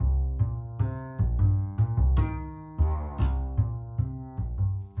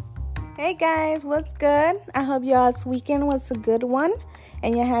Hey guys, what's good? I hope y'all's weekend was a good one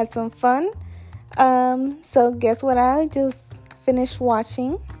and you had some fun. So guess what I just finished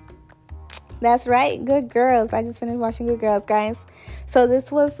watching? That's right, Good Girls. I just finished watching Good Girls, guys. So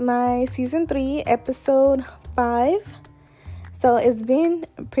this was my season 3, episode 5. So it's been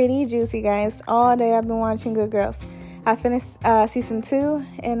pretty juicy, guys. All day I've been watching Good Girls. I finished season 2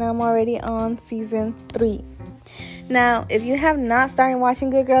 and I'm already on season 3. Now, if you have not started watching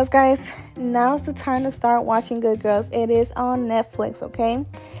Good Girls, guys, now's the time to start watching Good Girls. It is on Netflix, okay?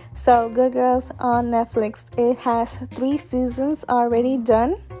 So, Good Girls on Netflix. It has 3 seasons already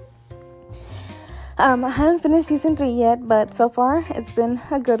done. I haven't finished season 3 yet, but so far, it's been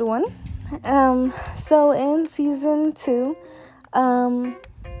a good one. So, in season 2,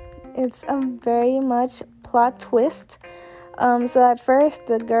 it's a very much plot twist. So, at first,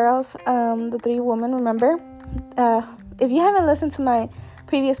 the girls, the 3 women, remember? If you haven't listened to my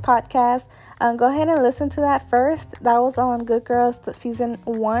previous podcast, go ahead and listen to that first. That was on Good Girls season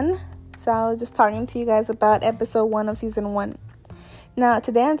 1. So I was just talking to you guys about episode 1 of season 1. Now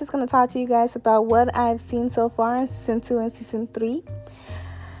today I'm just going to talk to you guys about what I've seen so far in season 2 and season 3.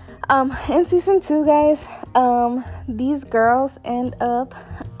 In season 2, guys, these girls end up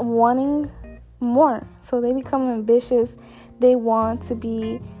wanting more. So they become ambitious. They want to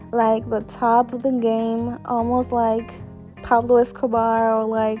be like the top of the game, almost like Pablo Escobar or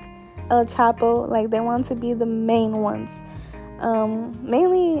like El Chapo. Like they want to be the main ones.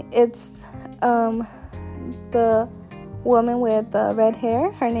 Mainly it's the woman with the red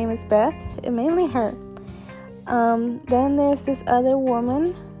hair. Her name is Beth. Mainly her. Then there's this other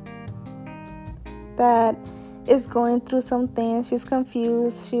woman that is going through some things. She's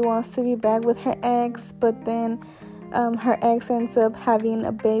confused. She wants to be back with her ex, but then her ex ends up having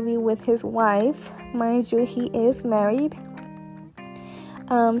a baby with his wife. Mind you, he is married.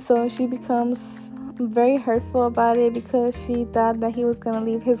 So she becomes very hurtful about it because she thought that he was going to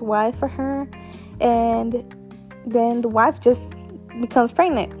leave his wife for her. And then the wife just becomes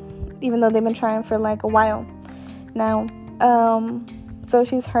pregnant, even though they've been trying for like a while. Now, so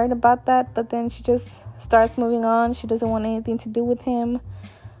she's hurt about that, but then she just starts moving on. She doesn't want anything to do with him.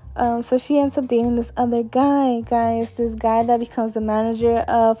 So she ends up dating this other guy, guys. This guy that becomes the manager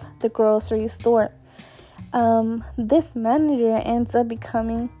of the grocery store. This manager ends up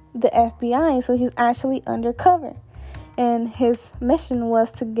becoming the FBI. So he's actually undercover. And his mission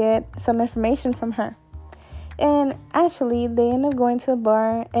was to get some information from her. And actually, they end up going to a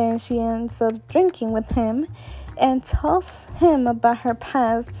bar and she ends up drinking with him and tells him about her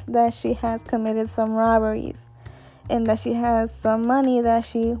past, that she has committed some robberies. And that she has some money that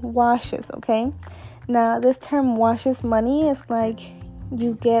she washes, okay? Now, this term washes money is like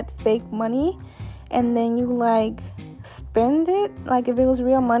you get fake money and then you like spend it, like if it was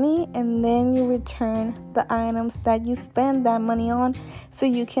real money, and then you return the items that you spend that money on so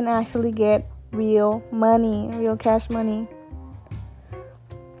you can actually get real money, real cash money.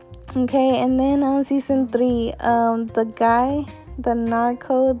 Okay, and then on season 3, the guy, the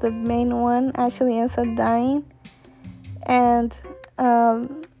narco, the main one, actually ends up dying. And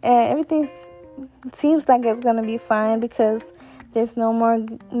everything seems like it's going to be fine because there's no more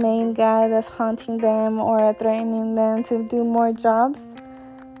main guy that's haunting them or threatening them to do more jobs.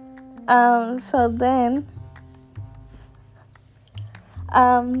 So then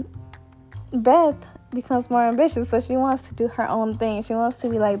Beth becomes more ambitious, so she wants to do her own thing. She wants to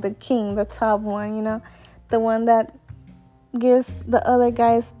be like the king, the top one, you know, the one that gives the other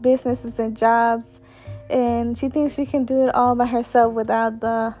guys businesses and jobs. And she thinks she can do it all by herself without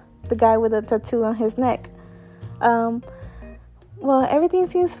the guy with a tattoo on his neck. Well, everything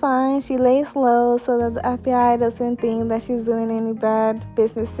seems fine. She lays low so that the FBI doesn't think that she's doing any bad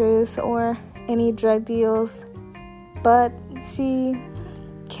businesses or any drug deals. But she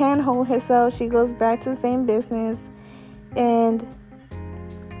can't hold herself. She goes back to the same business. And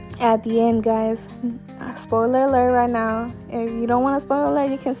at the end, guys, spoiler alert right now. If you don't want a spoiler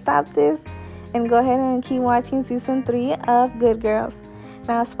alert, you can stop this and go ahead and keep watching season 3 of Good Girls.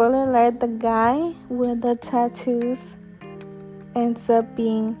 Now, spoiler alert, the guy with the tattoos ends up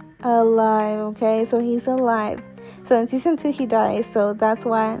being alive, okay? So he's alive. So in season 2, he dies. So that's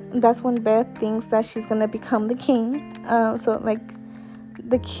when Beth thinks that she's going to become the king. So like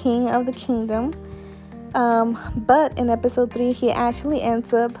the king of the kingdom. But in episode 3, he actually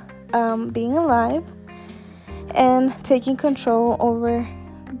ends up being alive and taking control over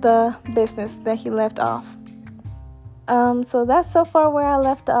the business that he left off. So that's so far where I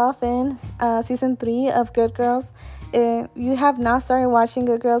left off in season 3 of Good Girls. If you have not started watching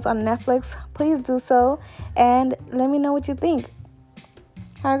Good Girls on Netflix, please do so and let me know what you think.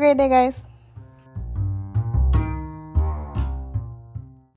 Have a great day, guys.